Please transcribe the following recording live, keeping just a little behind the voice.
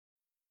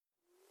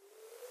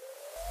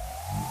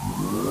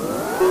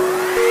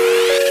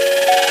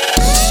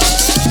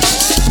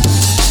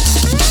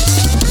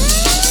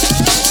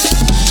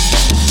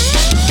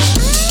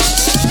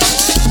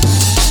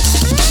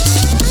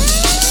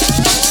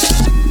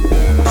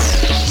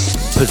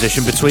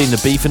Positioned between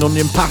the beef and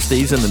onion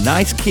pasties and the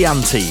nice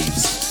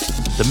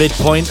Chiantis. The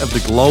midpoint of the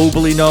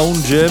globally known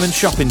German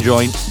shopping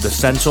joint, the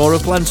Centaur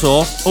of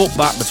Plentor, up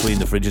back between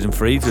the fridges and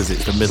freezers,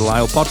 it's the Middle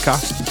Isle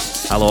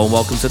Podcast. Hello and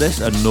welcome to this,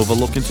 another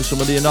look into some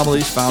of the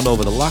anomalies found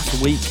over the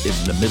last week in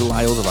the Middle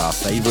Isles of our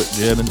favourite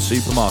German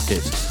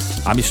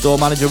supermarkets. I'm your store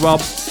manager,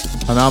 Rob.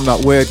 And I'm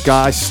that weird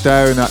guy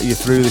staring at you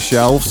through the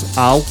shelves,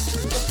 Al.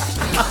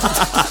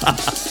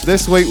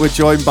 This week we're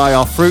joined by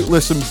our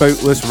fruitless and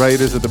bootless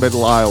raiders of the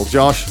Middle Isle,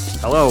 Josh.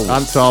 Hello.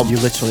 And Tom. You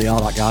literally are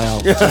that guy, Al.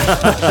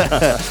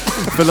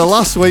 For the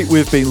last week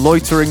we've been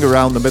loitering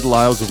around the Middle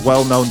Isles of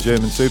well-known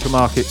German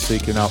supermarkets,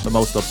 seeking out the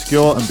most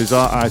obscure and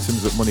bizarre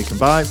items that money can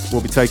buy.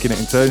 We'll be taking it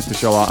in turns to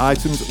show our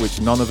items which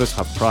none of us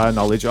have prior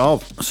knowledge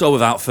of. So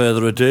without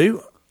further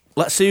ado,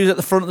 let's see who's at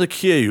the front of the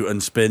queue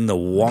and spin the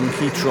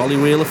wonky trolley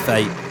wheel of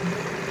fate.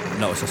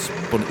 Notice I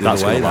spun it the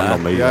other way there. Land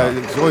on me, Yeah,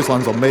 it always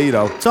lands on me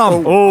though.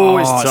 Tom.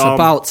 It's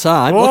about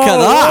time. Look at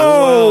that.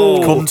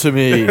 Whoa. Come to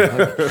me.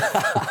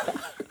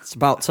 It's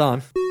about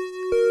time.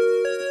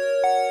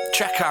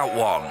 Checkout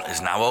 1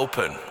 is now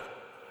open.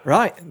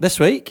 Right, this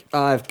week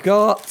I've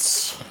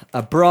got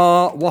a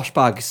bra wash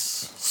bags.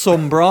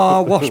 Some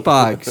bra wash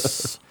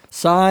bags.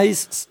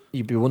 Size,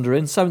 you'd be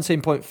wondering,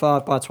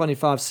 17.5 by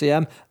 25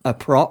 cm,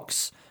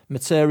 approx.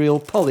 Material,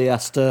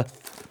 polyester.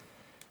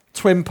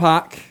 Twin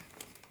pack,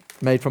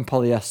 made from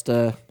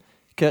polyester.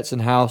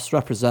 Kurtzen House,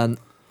 represent.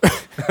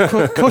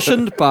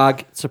 Cushioned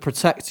bag to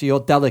protect your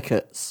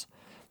delicates.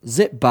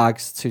 Zip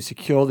bags to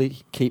securely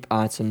keep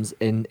items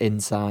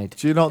inside.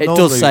 Do you not It know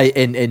does the- say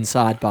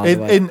inside, by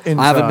the way. inside.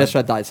 I haven't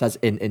misread that. It says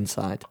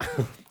inside.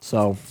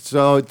 So,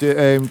 Do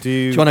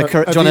you want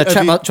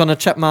to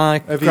check my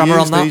grammar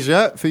on that? These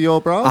yet for your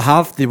bras? I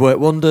have. They work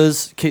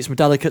wonders. Keeps my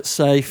delicates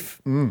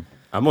safe.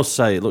 I must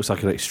say, it looks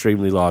like an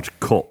extremely large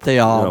cup. They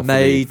are for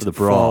made for the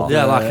bra. for-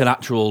 Yeah, like an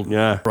actual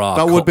bra.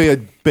 That would be a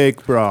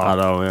big bra. I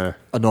know, yeah.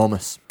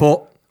 Enormous.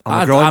 But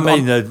I'm a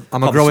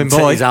probably growing some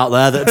boy. titties out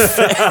there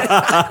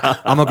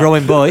that I'm a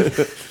growing boy.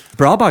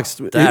 Bra bags.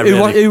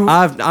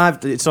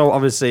 So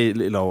obviously, I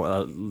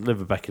live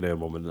with Becky and her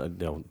mum,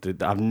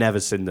 and I've never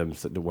seen them.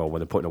 When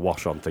they're putting a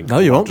wash on, thinking, No,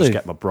 you won't just do.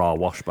 get my bra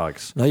wash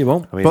bags. No, you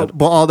won't. I mean,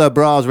 But are their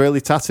bras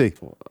really tatty?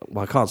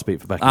 I can't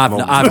speak for Becky. I've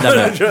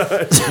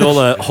never, all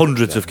the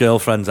hundreds of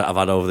girlfriends that I've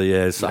had over the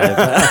years,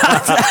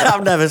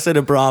 I've never seen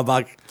a bra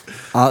bag.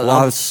 I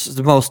was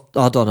the most.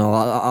 I don't know.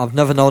 I've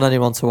never known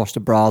anyone to wash the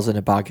bras in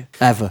a bag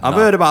ever. I've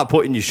heard about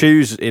putting your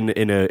shoes in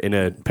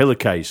a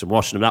pillowcase and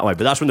washing them that way,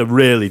 but that's when they're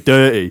really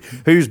dirty.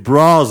 Whose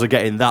bras are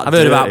getting that I've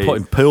dirty? heard about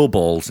putting pool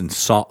balls in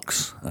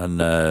socks and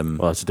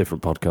Well, that's a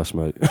different podcast,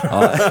 mate.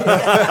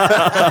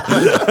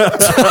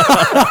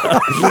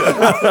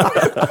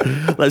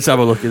 Let's have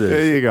a look at this.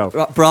 There you go.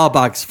 Right, bra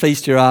bags.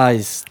 Feast your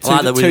eyes. I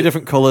like that Two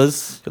different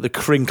colours. the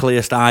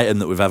crinkliest item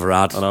that we've ever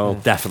had. I know.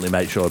 Definitely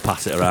make sure to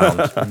pass it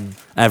around.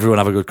 Everyone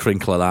have a good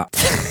crinkle of that.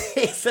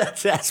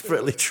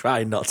 Desperately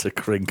trying not to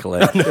crinkle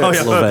it.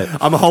 Love it.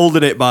 I'm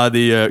holding it by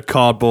the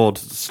cardboard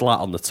slat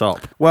on the top.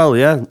 Well,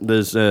 yeah,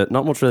 there's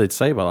not much really to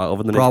say about that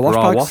other than Bra it's wash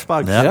bra bags. wash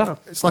bags. Yeah.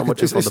 It's like Not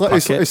much it's, on it's, the like,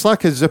 packet. it's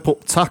like a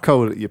zip-up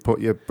taco that you put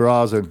your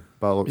bras in.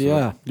 by the looks of it.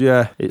 Yeah.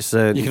 Yeah, it's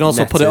You can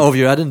also put it netted. over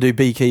your head and do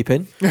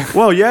beekeeping.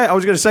 Well, yeah, I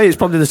was going to say it's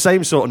probably the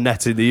same sort of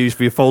netting they use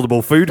for your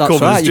foldable food That's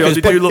covers. right, you They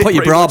could do put look your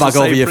pretty bra much the bag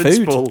over same your food.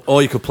 principle.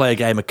 Or you could play a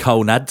game of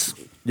cone heads.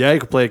 Yeah,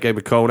 you could play a game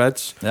of cone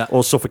heads. Yeah.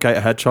 Or suffocate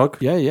a hedgehog.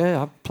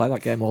 Yeah, I play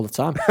that game all the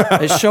time.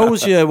 It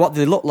shows you what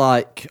they look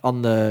like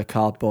on the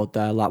cardboard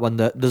there, like when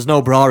there's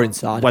no bra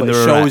inside. When but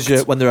they're it shows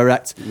erect. you when they're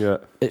erect. Yeah.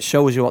 It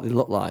shows you what they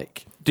look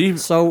like. Do you?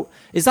 So,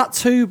 is that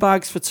 2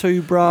 bags for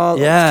 2 bras?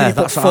 Yeah, Can you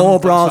put that's what 4 I'm-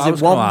 that's bras what I in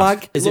was 1 gonna ask.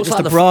 bag? Is it Looks just like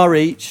a the bra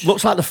each?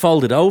 Looks like they're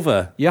folded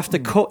over. You have to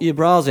cut your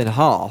bras in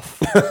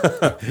half,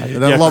 And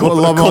then Yeah, lob cup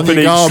on in your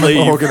each garment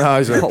sleeve.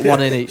 organiser. put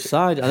one in each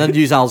side, and then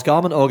use Al's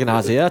garment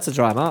organiser to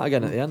dry them out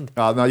again at the end.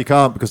 No, you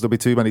can't because there'll be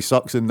too many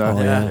socks in there.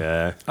 Oh,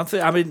 yeah.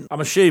 Yeah.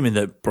 I'm assuming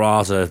that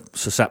bras are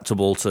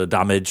susceptible to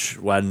damage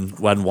when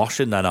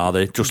washing. Then are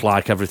they just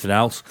like everything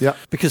else? Yeah.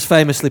 Because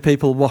famously,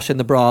 people washing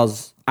the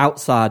bras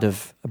outside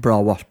of a bra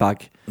wash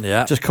bag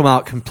Yeah. just come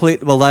out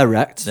completely. Well, they're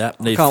wrecked. Yeah.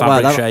 Need Can't wear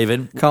fabric that.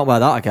 shaving. Can't wear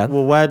that again.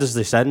 Well, where does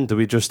this end? Do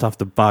we just have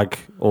to bag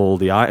all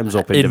the items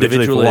up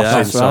individually for Individually, yeah. washing?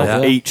 That's So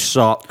right, yeah. each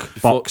sock,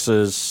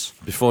 boxes,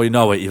 Before you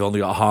know it, you've only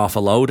got half a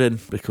load in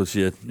because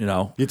you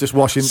know. You're just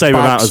washing same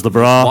amount bags. as the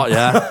bra. What?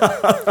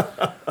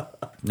 Yeah.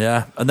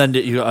 Yeah, and then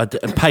you got to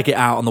peg it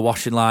out on the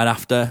washing line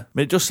after. I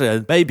mean, just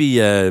maybe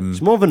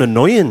It's more of an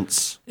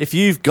annoyance. if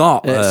you've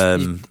got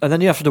And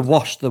then you have to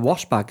wash the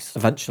wash bags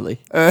eventually.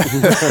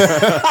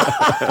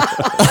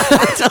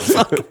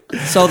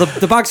 So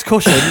the bag's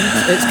cushioned.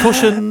 It's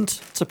cushioned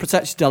to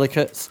protect your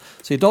delicates,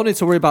 so you don't need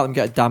to worry about them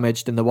getting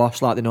damaged in the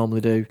wash like they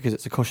normally do because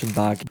it's a cushioned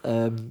bag.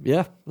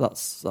 Yeah,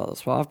 that's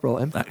what I've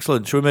brought in.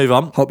 excellent. Should we move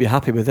on? Hope you're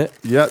happy with it.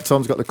 Yeah,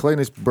 Tom's got the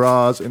cleanest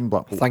bras in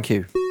Blackpool. Thank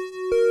you.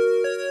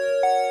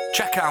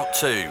 Checkout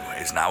 2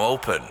 is now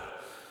open.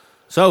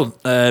 So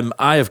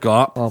I have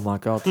got. Oh my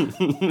god!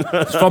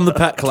 It's from the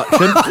pet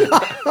collection.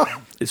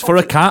 It's for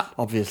a cat,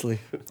 Obviously,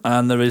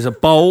 and there is a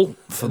bowl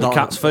for the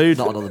cat's food.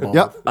 Not another bowl.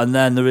 Yep. And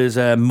then there is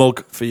a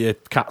mug for your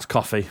cat's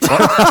coffee.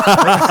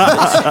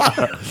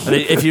 And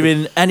if you're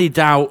in any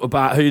doubt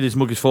about who this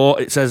mug is for,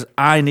 it says,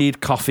 I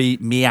need coffee,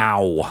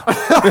 meow.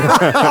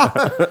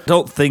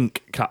 Don't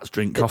think cats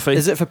drink coffee.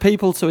 Is it for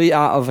people to eat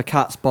out of a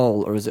cat's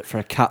bowl, or is it for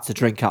a cat to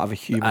drink out of a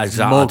human's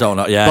Exactly. mug? I don't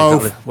know. Yeah,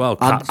 Both. exactly. Well,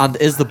 And, cats. and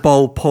is the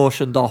bowl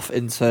portioned off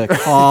into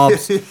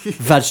carbs,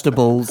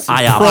 vegetables,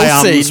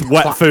 Iams, protein,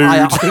 wet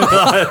food.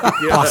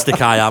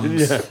 plastic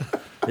Iams.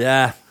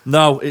 Yeah.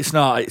 No, it's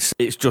not.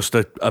 It's just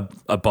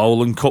a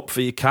bowl and cup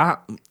for your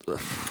cat.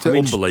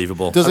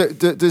 Unbelievable.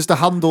 Does the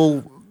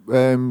handle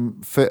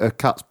fit a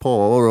cat's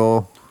paw,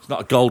 or? It's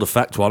not a gold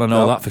effect one, I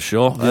know that for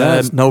sure. Yeah,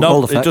 it's no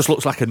gold effect. It just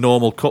looks like a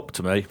normal cup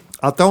to me.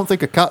 I don't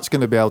think a cat's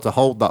going to be able to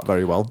hold that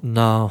very well.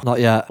 No, not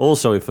yet.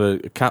 Also, if a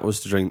cat was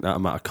to drink that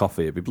amount of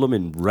coffee, it'd be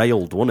blooming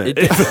railed, wouldn't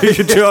it? Do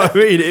you know what I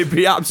mean? It'd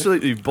be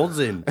absolutely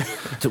buzzing.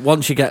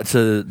 Once you get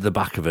to the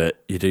back of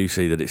it, you do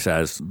see that it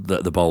says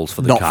that the bowl's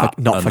for the Not cat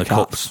for- not and for the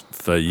cats.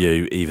 cup's for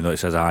you, even though it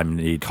says I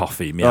need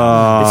coffee.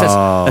 Meow. It says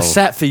a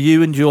set for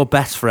you and your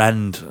best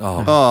friend.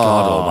 Oh,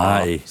 God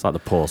almighty. It's like the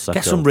poor second.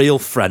 Get some real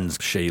friends,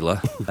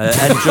 Sheila.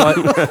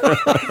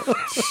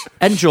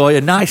 Enjoy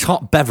a nice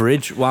hot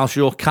beverage whilst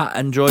your cat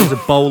enjoys a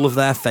bowl of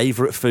their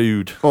favourite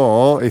food.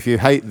 Or if you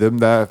hate them,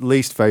 their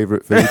least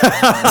favourite food.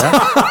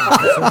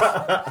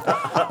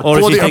 Or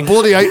if you I think,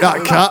 bloody hate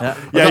that cat.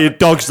 Yeah, your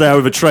dog's there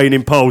with a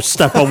training post,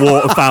 step on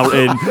water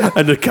fountain,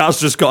 and the cat's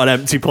just got an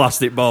empty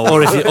plastic bowl.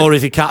 or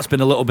if your cat's been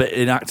a little bit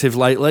inactive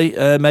lately,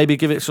 maybe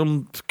give it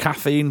some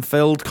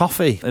caffeine-filled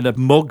coffee in a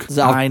mug. Does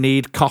it have- I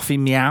need coffee,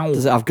 meow.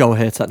 Does it have go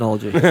here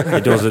technology?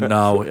 It doesn't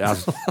know. It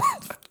has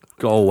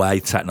go away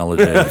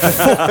technology.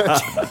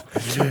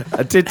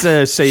 I did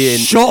see in...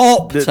 Shut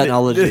up,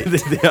 technology.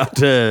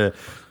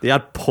 They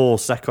had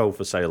Prosecco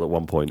for sale at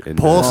one point.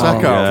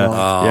 Prosecco?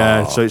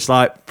 Yeah, so it's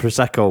like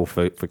Prosecco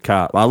for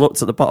cat. I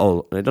looked at the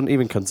bottle and it doesn't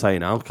even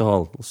contain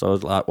alcohol. So I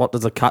was like, what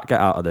does a cat get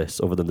out of this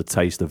other than the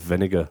taste of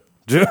vinegar?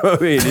 Do you know what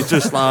I mean? It's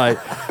just like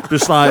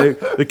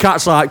the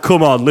cat's like,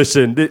 come on,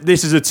 listen,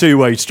 this is a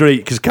two-way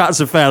street because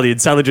cats are fairly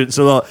intelligent.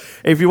 So look,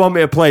 if you want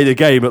me to play the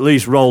game, at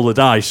least roll the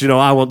dice. You know,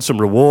 I want some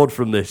reward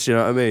from this. You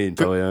know what I mean?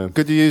 So yeah,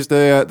 Could you use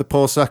the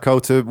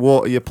Prosecco to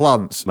water your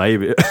plants?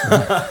 maybe.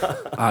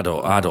 I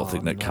don't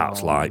think that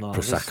cats like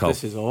Prosecco.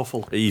 This is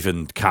awful.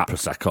 Even cat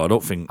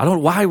Prosecco. I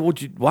don't. Why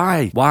would you?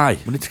 Why?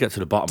 We need to get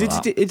to the bottom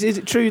of that. Is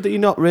it true that you're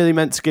not really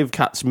meant to give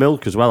cats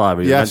milk as well,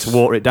 Ivy? You're Yes. meant to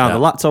water it down. Yeah.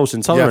 They're lactose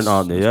intolerant, Yes,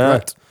 aren't they? that's Yeah.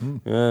 correct.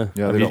 Yeah. Yeah, Have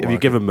they you, don't have you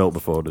like given milk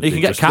before? You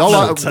can get cat No,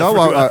 milk.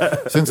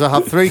 since I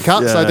have 3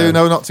 cats, I do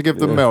know not to give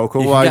them milk.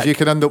 Otherwise, you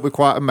can end up with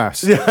quite a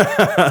mess. You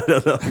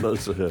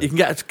can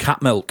get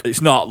cat milk.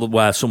 It's not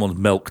where someone's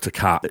milked a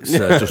cat. It's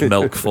just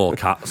milk for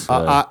cats.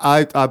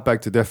 I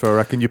beg to differ. I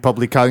reckon you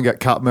probably can get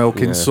cat milk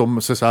in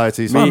some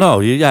societies. Well, no,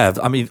 yeah.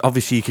 I mean,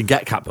 obviously you can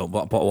get cat milk,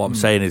 but what I'm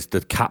saying is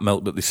the cat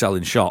milk that they sell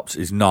in shops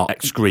is not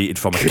excreted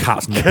from a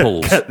cat's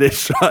nipples. Get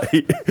this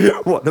right.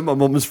 One of my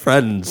mum's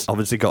friends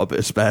obviously got a bit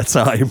of spare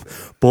time,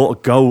 bought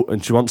a goat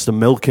and she wants to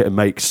milk it and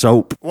make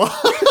soap. What?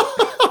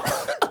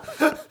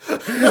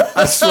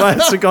 I swear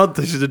to God,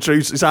 this is the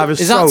truth. It's either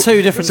Is soap. that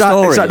 2 different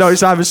stories?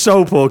 It's either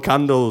soap or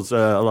candles.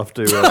 I'll have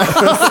to.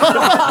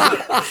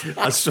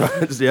 I swear,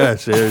 yeah,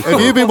 seriously.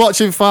 Have you been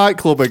watching Fight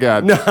Club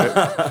again?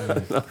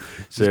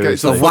 Seriously.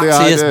 some The funny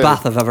waxiest idea.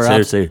 bath I've ever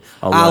had. Seriously,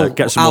 I'll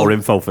get some more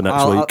info for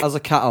next week. As a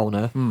cat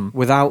owner,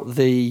 without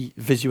the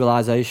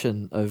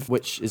visualization of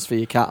which is for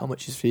your cat and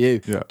which is for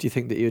you, Yeah. do you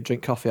think that you would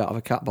drink coffee out of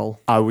a cat bowl?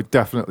 I would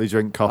definitely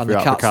drink coffee And the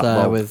out of a cat's cat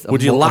there bowl. with a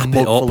Would you mug- a lap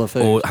mug it full up, of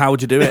food. or how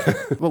would you do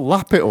it? Well,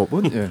 lap it up,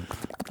 wouldn't you?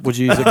 Would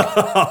you use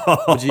a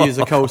Would you use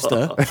a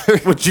coaster?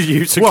 Would you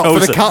use a What, for the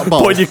coaster? cat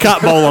bowl? Putting your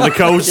cat bowl on a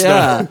coaster.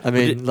 Yeah, I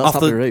mean that's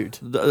Off not be rude.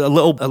 a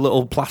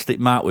little plastic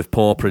mat with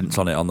paw prints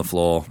on it on the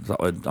floor, is that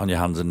what- on your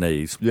hands and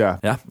knees. Yeah.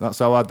 Yeah. That's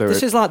how I do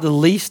This it. is like the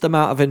least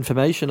amount of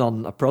information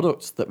on a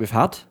product that we've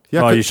had.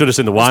 Yeah, Oh, 'cause- you should have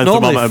seen the wine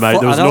Normally thermometer, mate.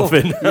 There was I know.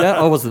 nothing.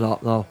 Yeah, or was there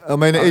not? No. I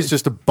mean, it is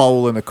just a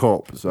bowl and a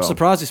cup. So. I'm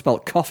surprised you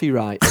spelled coffee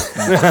right.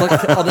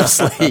 Like,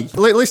 honestly.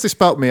 Well, at least they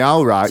spelt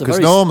meow right, It's a because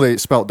very- normally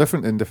it's spelt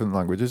different in different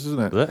languages, isn't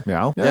it? Is it?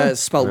 Meow. Yeah,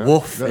 it's spelled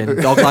woof in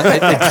dog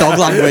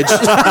language.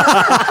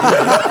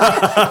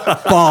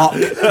 Bark.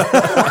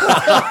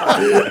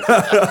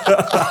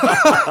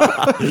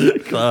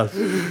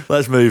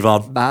 Let's move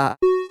on. Bah.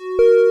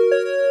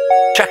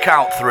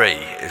 Checkout 3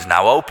 is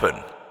now open.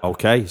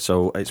 Okay,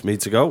 so it's me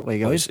to go. Where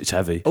you going? It's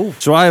heavy. Oh.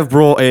 So I have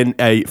brought in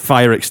a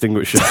fire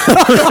extinguisher.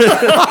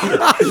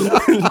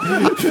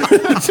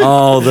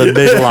 Oh, the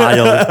middle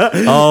aisle.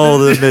 Oh,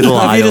 the middle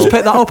Have aisle. you just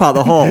picked that up out of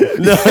the hall? It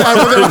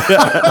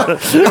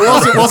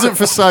wasn't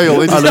for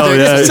sale. It I just know,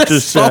 yeah. It's Just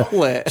just,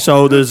 stole it.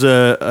 so there's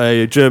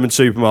a German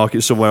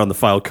supermarket somewhere on the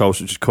Fylde coast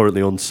which is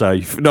currently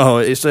unsafe. No,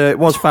 it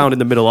was found in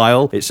the middle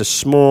aisle. It's a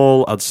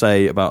small, I'd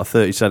say about a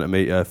 30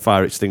 centimetre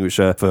fire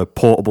extinguisher for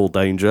portable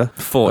danger.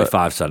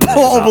 45 centimetres.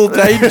 Portable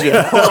danger.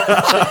 danger.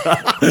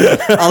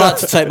 I like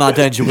to take my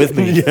danger with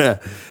me. Yeah.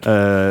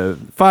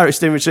 Fire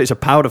extinguisher. It's a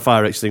powder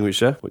fire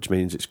extinguisher, which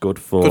means it's good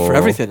for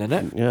everything,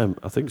 isn't it? Yeah,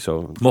 I think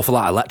so. More for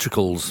like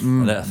electricals,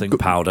 isn't it? I think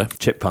powder.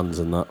 Chip pans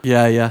and that.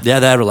 Yeah. Yeah,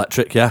 they're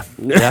electric, yeah.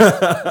 No,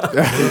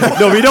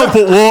 but you don't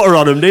put water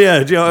on them, do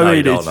you? Do you know what I mean?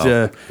 You don't It's,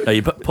 know. No,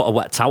 you put a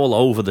wet towel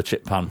over the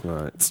chip pan.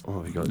 right. What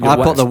have we got?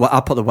 I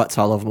put the wet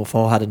towel over my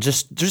forehead and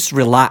just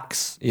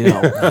relax,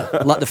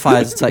 let the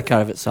fire take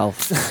care of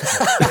itself.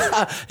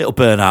 It'll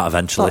burn out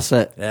eventually. That's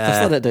it. Yeah.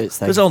 Just let it do its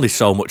thing. There's only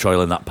so much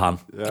oil in that pan.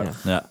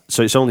 Yeah.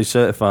 So it's only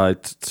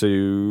certified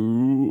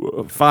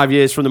to 5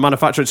 years from the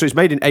manufacturer. So it's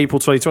made in April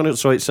 2020.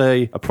 So it's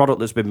a product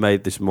that's been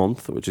made this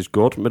month, which is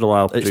good. Middle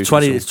Isle. It's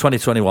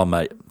 2021,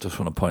 mate. Just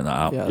want to point that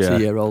out. Yeah, it's a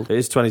year old. It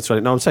is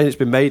 2020. No, I'm saying it's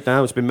been made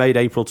now. It's been made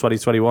April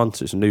 2021.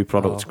 So it's a new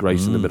product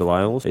gracing the Middle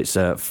Isles. It's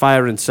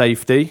fire and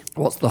safety.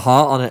 What's the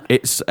heart on it?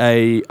 It's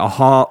a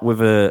heart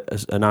with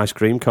an ice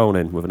cream cone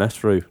in with an S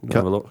through.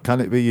 Have a look.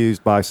 Can it be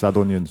used by sad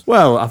onions?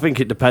 Well, I think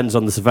it depends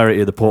on the severity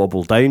of the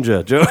portable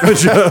danger. Do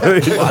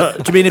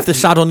you mean if the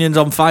sad onion's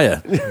on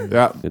fire?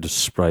 Yeah. You just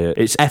spray it.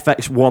 It's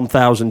FX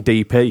 1000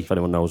 DP, if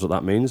anyone knows what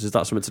that means. Is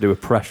that something to do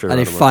with pressure?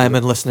 Any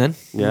firemen listening?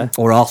 Yeah.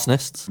 Or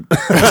arsonists?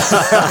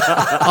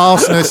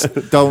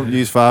 Arsonists don't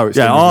use fire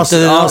Yeah,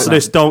 extinguishers.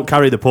 arsonists don't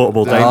carry the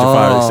portable danger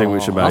fire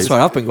extinguisher, mate. That's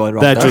where I've been going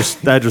wrong.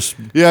 They're just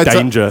Yeah,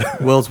 danger.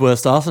 World's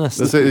worst arsonist.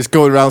 That's it, it's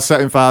going around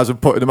setting fires and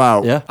putting them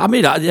out. Yeah. I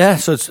mean,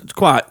 so it's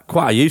quite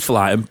a useful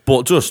item,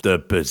 but just the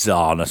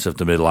bizarreness of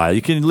the Middle Isle.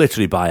 You can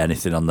literally buy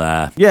anything on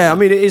there. Yeah, I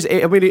mean it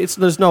is.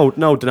 There's no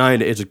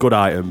denying it is a good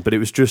item, but it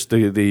was just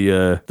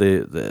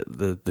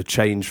the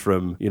change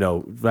from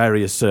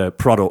various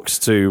products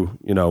to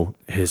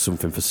here's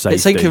something for safety.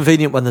 It's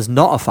inconvenient when there's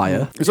not a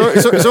fire. It's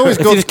always If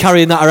you're good. just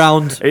carrying that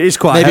around, It is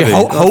quite maybe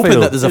heavy. hoping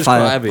that there's a It's quite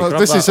fire. heavy. Well, Grab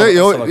this that is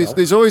off. it.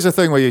 There's always a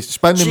thing where you're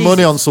spending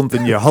money on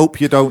something you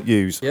hope you don't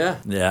use. Yeah.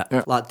 Yeah.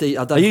 Like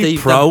Are you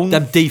prone?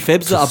 them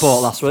defibs that I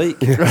bought last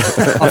week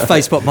on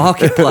Facebook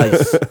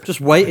Marketplace.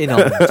 Just waiting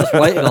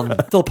on.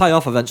 They'll pay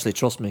off eventually,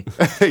 trust me.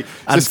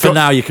 And for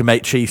now, you can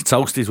make cheese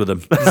toasties with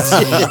them.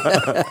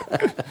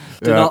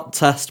 Do not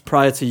test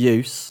prior to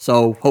use,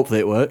 so hopefully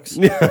it works.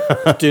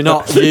 Do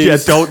not use. Yeah,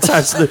 don't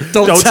test.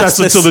 Don't test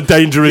this. until the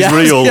danger is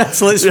real. Yeah,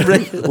 till it's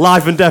real.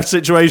 Life and death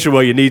situation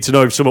where you need to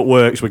know if something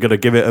works. We're going to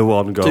give it a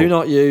one go. Do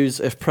not use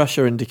if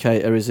pressure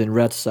indicator is in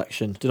red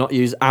section. Do not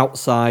use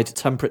outside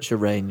temperature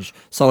range.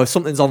 So if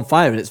something's on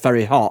fire and it's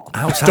very hot,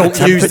 Outside don't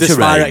use this temperature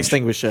fire range?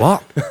 extinguisher.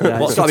 What? Yeah,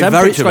 What's it's the got to be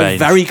temperature very, range?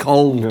 very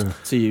cold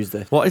to use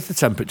this. What is the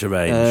temperature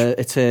range?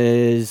 It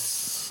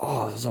is.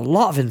 Oh, there's a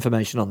lot of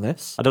information on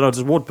this. I don't know.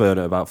 Does wood burn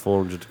at about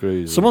 400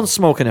 degrees? Someone's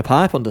smoking a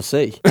pipe under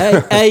C.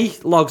 A,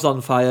 logs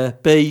on fire.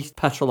 B,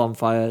 petrol on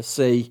fire.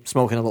 C,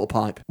 smoking a little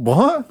pipe.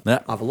 What? Yeah.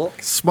 Have a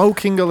look.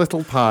 Smoking a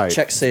little pipe.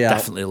 Check C out.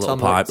 Definitely a little Tell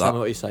me- pipe, Tell that. me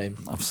what you're saying.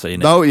 I've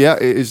seen it. No, yeah,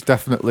 it is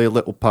definitely a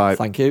little pipe.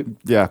 Thank you.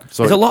 Yeah.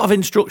 So There's a lot of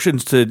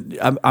instructions to.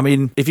 I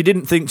mean, if you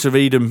didn't think to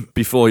read them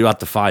before you had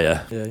the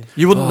fire,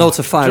 You wouldn't know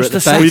to fire just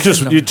at the a face.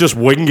 second. you just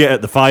wing it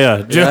at the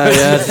fire.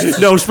 Yeah.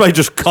 No spray,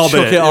 just cob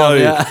Chuck it. it on,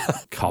 you know. yeah.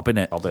 cobbing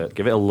it. Cob it.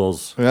 Give it a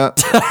luzz. Yeah.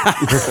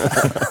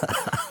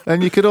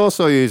 And you could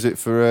also use it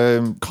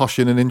for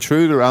caution an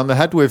intruder around the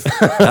head with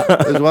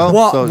as well.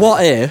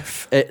 What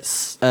if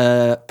it's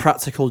a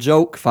practical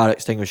joke fire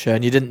extinguisher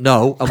and you didn't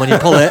know, and when you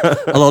pull it,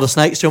 a load of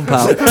snakes jump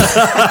out?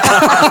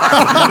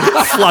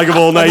 Flag of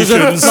all nations.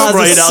 There's a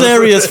sprayed out.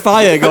 serious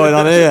fire going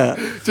on here.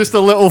 Just a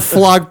little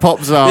flag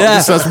pops out. Yeah,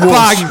 It says whoosh.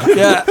 bang.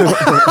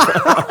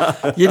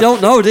 Yeah. You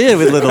don't know, do you,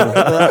 with little?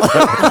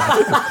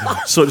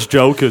 Such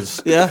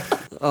jokers. Yeah.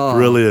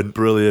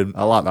 Brilliant.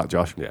 I like that,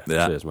 Josh. Yeah.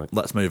 Yeah. Cheers, mate.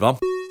 Let's move on.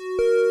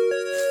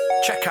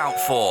 Checkout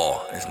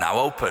 4 is now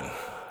open.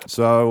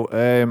 So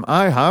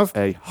I have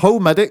a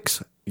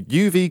Homedics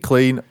UV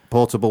Clean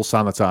portable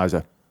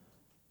sanitizer,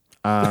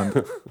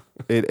 and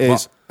it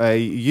is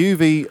a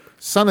UV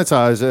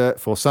sanitizer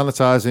for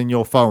sanitizing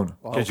your phone.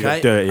 Because you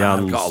got dirty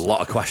hands. I've got a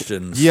lot of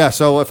questions. Yeah,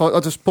 so if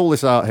I'll just pull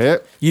this out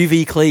here,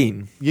 UV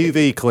clean.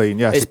 UV Clean.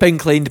 Yes, It's been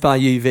cleaned by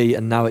UV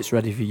and now it's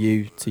ready for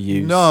you to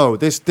use. no,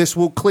 this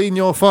will clean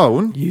your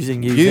phone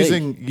Using UV.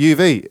 Using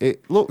UV.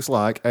 It looks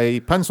like a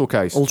pencil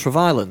case.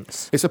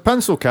 Ultraviolence. It's a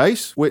pencil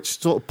case which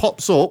sort of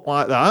pops up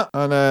like that,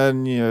 and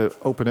then you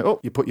open it up,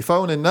 you put your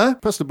phone in there,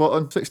 press the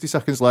button, 60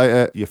 seconds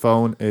later, your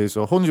phone is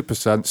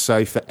 100%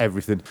 safe for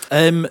everything.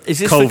 Is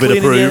this COVID for cleaning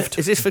approved.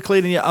 Is this for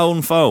cleaning your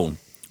own phone?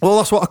 Well,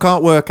 that's what I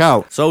can't work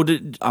out. So, do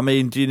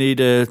you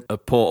need a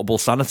portable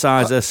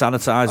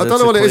sanitizer? I don't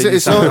know what it is.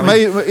 It's so, I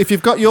mean, if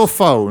you've got your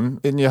phone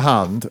in your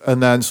hand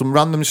and then some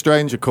random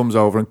stranger comes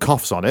over and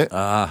coughs on it,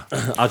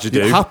 As you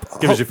do.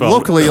 Give us your phone.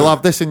 luckily you'll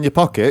have this in your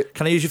pocket.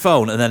 can I use your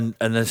phone? And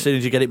then as soon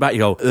as you get it back, you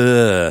go,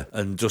 ugh,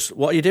 and just,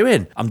 what are you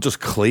doing? I'm just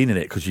cleaning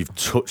it because you've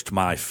touched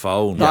my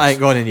phone. That ain't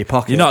going in your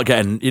pocket.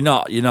 You're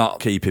not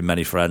keeping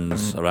many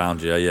friends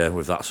around you,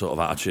 with that sort of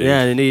attitude.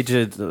 Yeah, you need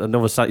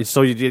another. So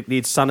you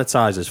need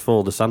sanitizers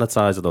for the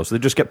sanitizer though, so they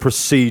just get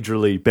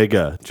procedurally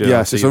bigger. Do you know?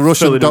 Yes, So it's a you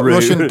Russian, fill in a room.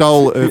 Russian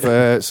doll of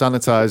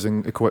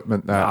sanitising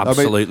equipment now.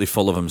 Absolutely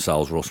full of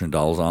themselves, Russian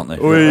dolls, aren't they?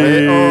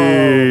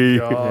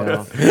 Oh,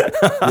 God.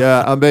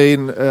 Yeah, I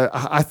mean,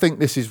 I think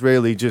this is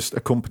really just a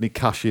company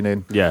cashing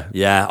in. Yeah.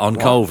 Yeah, on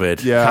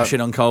COVID. Yeah.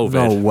 Cashing on COVID.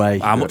 No way.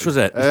 How much was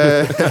it?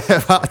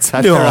 About a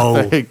tenner, No.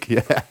 I think,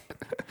 yeah.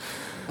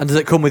 And does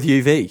it come with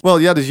UV? Well,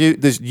 yeah, there's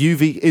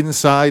UV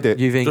inside it.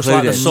 UV Just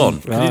like the included. sun.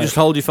 Can you Right. just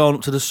hold your phone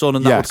up to the sun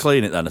and that Yes. would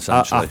clean it then,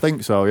 essentially? I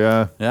think so,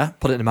 yeah. Yeah?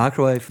 Put it in the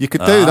microwave. You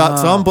could do that,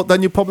 Tom, but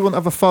then you probably wouldn't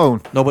have a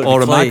phone. No, but it'd Or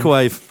be a clean.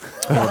 microwave.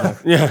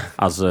 Yeah,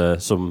 as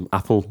some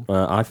Apple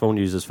iPhone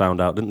users found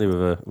out, didn't they?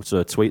 With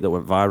a tweet that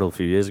went viral a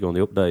few years ago on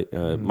the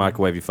update.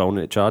 Microwave your phone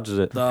and it charges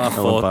it. No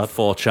bad.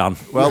 4chan.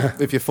 Well,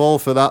 if you fall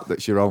for that,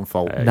 that's your own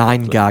fault.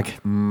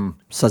 9gag.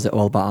 Says it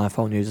all about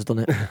iPhone users,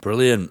 doesn't it?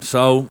 Brilliant.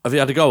 So, have you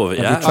had a go of it,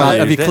 yeah? Have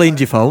you used it? cleaned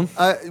your phone?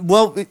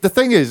 Well, the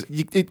thing is,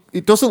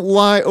 it doesn't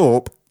light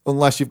up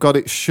unless you've got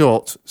it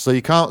shut, so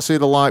you can't see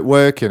the light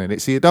working in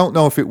it, so you don't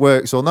know if it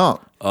works or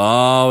not.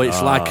 Oh,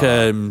 it's like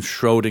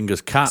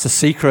Schrödinger's cat. It's a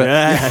secret.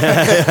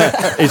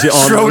 Is it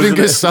on?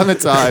 Schrodinger's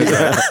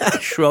sanitizer.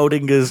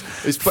 Schrodinger's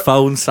It's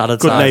phone sanitizer.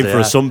 Good name for yeah.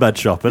 a sunbed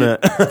shop, isn't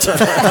it?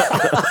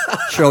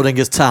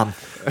 Schrodinger's tan.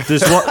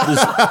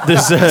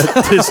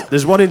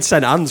 There's one in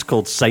St Anne's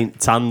called Saint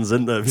Tans,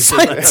 isn't there?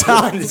 St.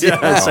 Tans,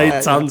 Yeah,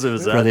 Saint Tans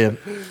was there. Brilliant.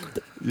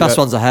 Best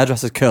one's the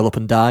hairdressers curl up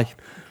and die.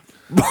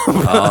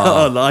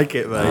 I like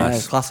it, mate. Yeah,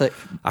 classic.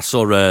 I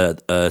saw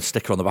a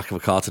sticker on the back of a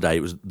car today.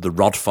 It was the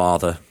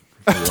Rodfather.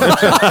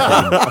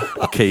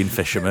 a keen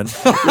fisherman.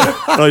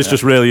 Oh, he's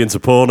just really into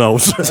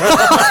pornos.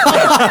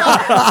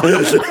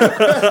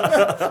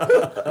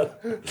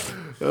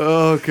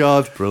 Oh,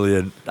 God.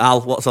 Brilliant.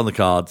 Al, what's on the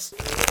cards?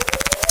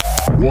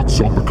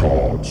 What's on the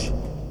cards?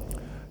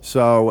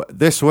 So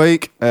this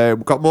week,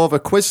 we've got more of a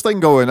quiz thing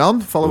going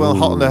on, following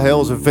hot on the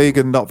heels of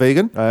vegan, not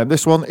vegan.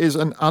 This one is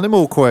an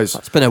animal quiz.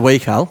 It's been a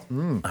week, Al.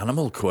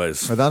 Animal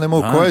quiz. An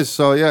animal quiz.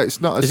 So, yeah,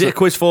 it's not... Is it a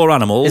quiz for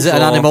animals? Is it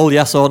an or- animal,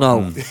 yes or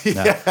no?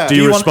 Do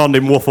you respond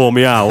in woof or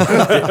meow?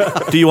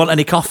 Do you want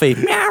any coffee?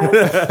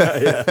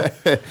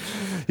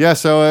 Yeah,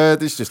 so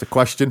this is just a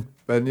question,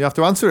 and you have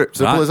to answer it.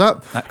 Simple Right. as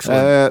that.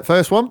 Excellent.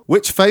 First one.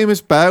 Which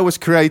famous bear was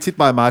created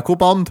by Michael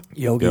Bond?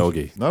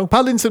 Yogi. No,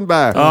 Paddington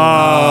Bear.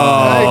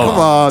 Oh, Hey, come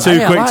on. too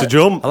Hey, I quick like- to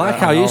jump. I like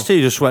how you two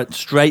just went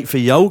straight for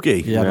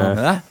Yogi. Yeah, man.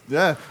 Yeah?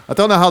 Yeah, I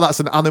don't know how that's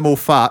an animal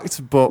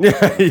fact, but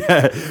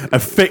Yeah, a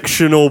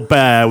fictional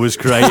bear was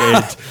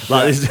created.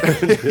 Like this.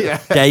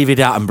 David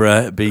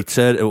Attenborough be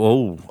turned.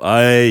 Oh,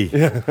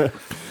 hey.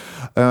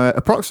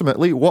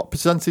 approximately what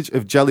percentage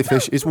of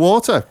jellyfish is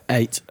water?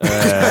 8. I'm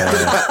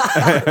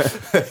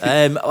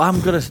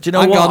gonna. Do you know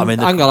Hang what? on, I mean,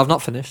 hang on, I've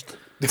not finished.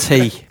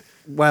 T.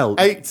 Well,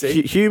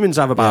 80. humans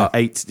have about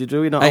 80.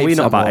 Do we not? Are we 80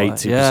 not about more.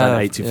 80%, Yeah.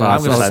 85%?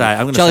 I'm gonna say. I'm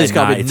gonna Jelly's say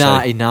got to be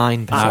 92.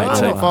 99%.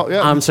 I thought,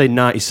 yeah. I'm saying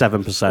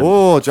 97%.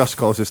 Oh, Josh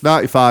closest,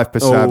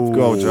 95%. Oh.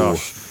 Go,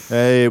 Josh.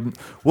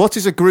 What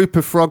is a group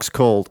of frogs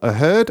called? A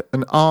herd,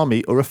 an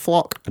army, or a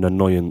flock? An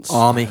annoyance.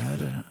 Army.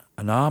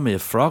 An army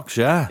of frogs.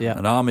 Yeah. Yeah.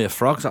 An army of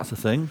frogs. That's the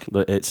thing.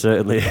 It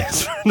certainly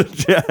is.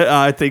 Yeah,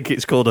 I think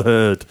it's called a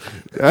herd.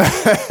 A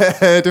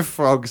herd of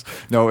frogs.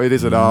 No, it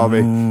is an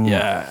army.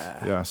 Yeah.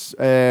 Yes.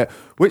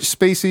 Which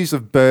species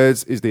of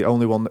birds is the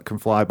only one that can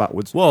fly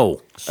backwards?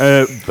 Whoa.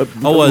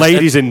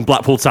 Ladies in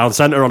Blackpool Town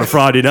Centre on a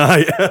Friday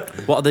night.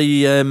 What are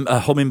the a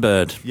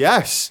hummingbird?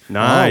 Yes.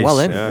 Nice. Oh, well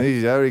then. Yeah.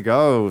 There he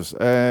goes.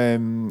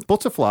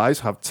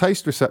 Butterflies have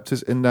taste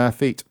receptors in their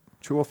feet.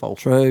 True or false?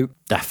 True.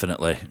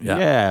 Definitely. Yeah.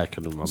 Yeah, I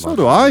can imagine. So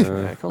do I.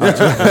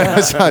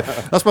 That's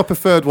my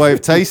preferred way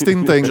of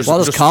tasting things. What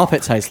does just-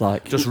 carpet taste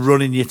like? Just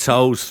running your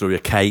toes through a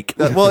cake.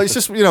 Well, it's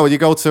just, when you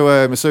go to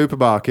a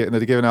supermarket and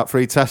they're giving out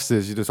free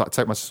testers, you just like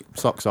take my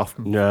socks off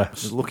and Yeah.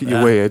 just look at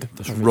you weird.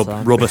 Just Every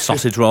time. rub a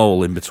sausage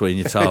roll in between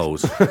your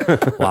toes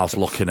whilst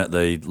looking at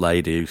the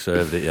lady who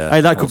served it. Yeah.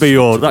 Hey, that could be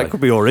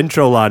your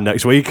intro line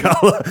next week.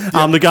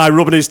 I'm the guy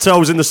rubbing his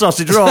toes in the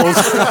sausage rolls.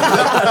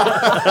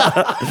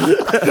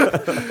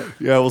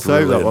 Yeah, we'll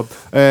save that one.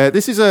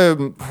 This is I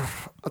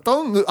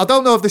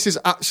don't know if this is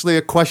actually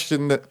a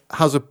question that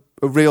has a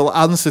real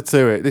answer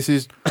to it. This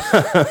is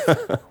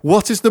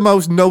what is the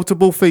most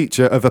notable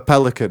feature of a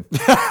pelican?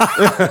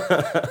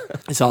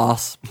 It's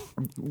arse.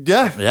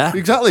 Yeah, Yeah.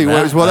 exactly.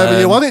 Yeah. It's whatever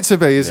you want it to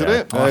be, isn't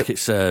it? I like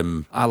its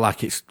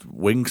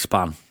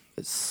wingspan.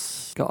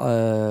 It's got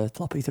a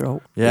floppy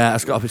throat. Yeah,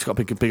 it's got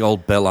a big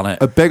old bill on it.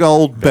 A big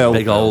old bill.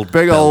 Big old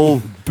big bill.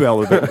 old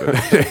bill.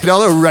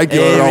 Not a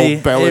regular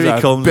old bill. Here It's he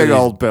a comes. big with his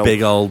old bill.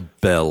 Big old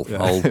bill.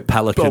 Old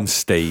Pelican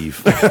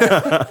Steve.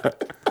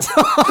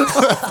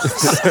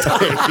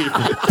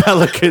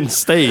 Pelican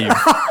Steve.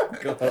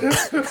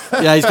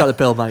 Yeah, he's got the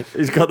bill, mate.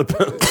 He's got the.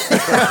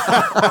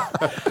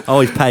 Oh,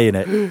 he's paying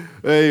it.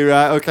 Hey,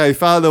 right, okay,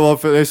 final one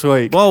for this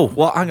week. Whoa,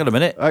 what? Hang on a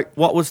minute. Right.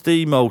 What was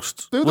the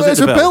most? Dude, Was it's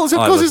it a the bill. Of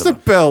Oh, it course, was it's the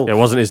bill. It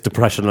wasn't his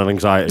depression and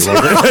anxiety, was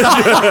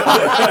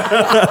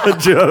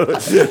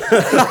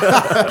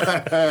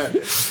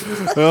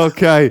it?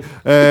 Okay.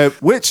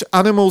 Which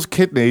animal's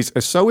kidneys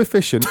are so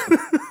efficient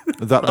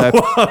that their...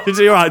 Is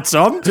he all right,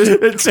 Tom?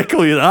 Did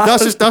tickle you that?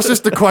 That's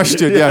just the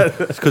question, yeah.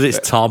 It's because it's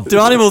Tom. Do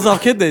animals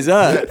have kidneys?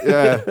 Yeah.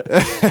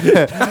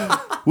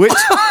 Which...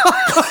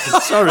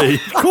 Sorry,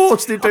 of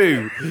course they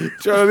do. Do you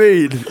know what I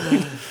mean?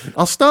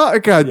 I'll start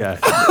again. Yeah.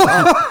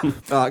 All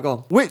right, go on.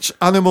 Which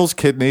animal's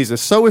kidneys are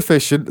so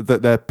efficient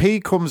that their pee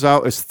comes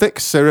out as thick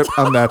syrup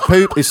and their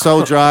poop is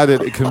so dry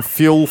that it can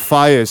fuel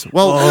fires?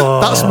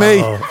 Well, that's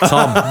me.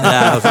 Tom.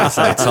 Yeah, I was going to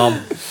say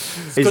Tom.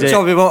 Good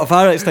job we bought a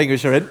fire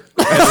extinguisher in.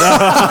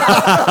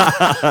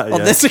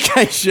 On this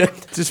occasion.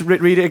 Just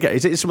read it again.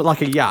 Is it something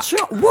like a yak?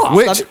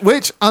 What?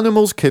 Which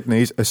animal's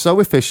kidneys are so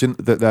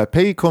efficient that their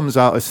pee comes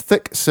out as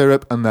thick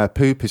syrup and their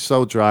poop is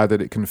so dry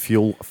that it can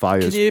fuel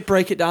fires? Can you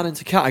break it down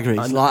into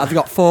categories? Like, have you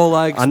got 4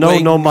 legs? I know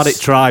wings? nomadic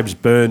tribes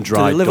burn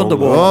dry. Do they live dung.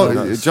 underwater?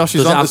 Oh, Josh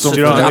is Does it on to have,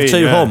 something. does it have two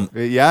Yeah. hump?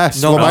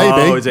 Yes, No. well,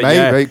 maybe. Oh, is it? Maybe.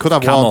 Yeah. It could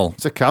have Camel. one.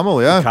 It's a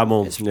camel, yeah.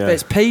 Camel. Yeah.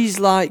 It's peas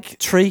like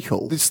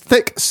treacle. It's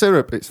thick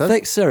syrup, it says.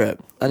 Thick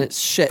syrup. And it's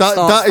shit.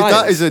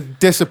 That is a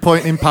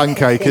disappointing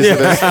pancake, isn't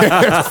it?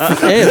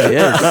 It really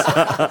is.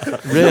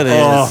 Really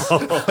is.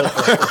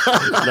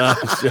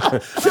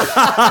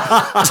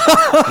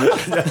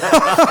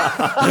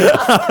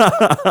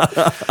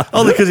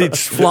 Only because it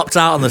flopped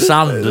out on the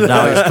sand and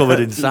now it's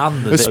covered in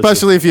sand.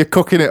 Especially if you're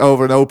cooking it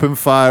over an open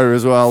fire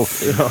as well.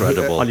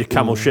 Incredible. On your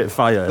camel shit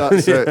fire.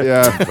 That's it,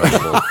 yeah.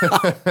 Incredible.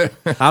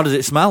 How does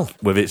it smell?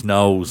 With its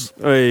nose.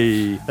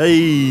 Hey.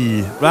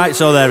 Hey. Right,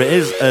 so there it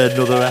is.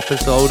 Another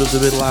episode of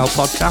the Middle Isle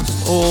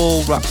Podcast,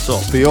 all wrapped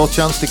up. For your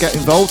chance to get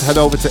involved, head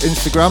over to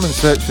Instagram and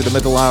search for the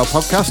Middle Isle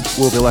Podcast.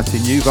 We'll be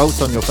letting you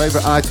vote on your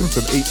favourite item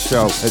from each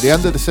show. At the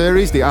end of the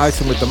series, the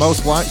item with the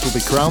most likes will be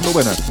crowned the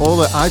winner. All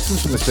the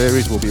items from the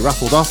series will be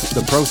raffled off,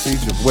 the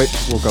proceeds of which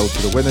will go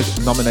to the winner's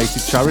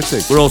nominated charity.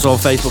 We're also on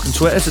Facebook and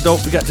Twitter, so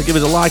don't forget to give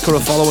us a like or a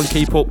follow and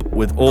keep up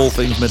with all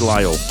things Middle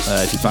Isle.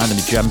 If you find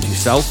any gems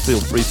yourself, feel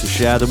free to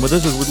share them with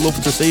us, as we'd love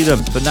to see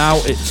them. For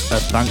now, it's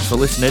thanks for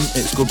listening.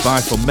 It's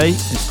goodbye from me.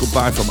 It's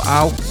goodbye from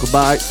Al.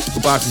 Goodbye.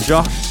 Goodbye from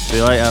Josh. See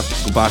you later.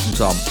 Goodbye from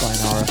Tom. Bye,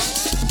 Nora.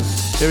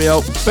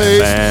 Cheerio. Peace.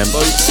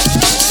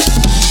 Bye.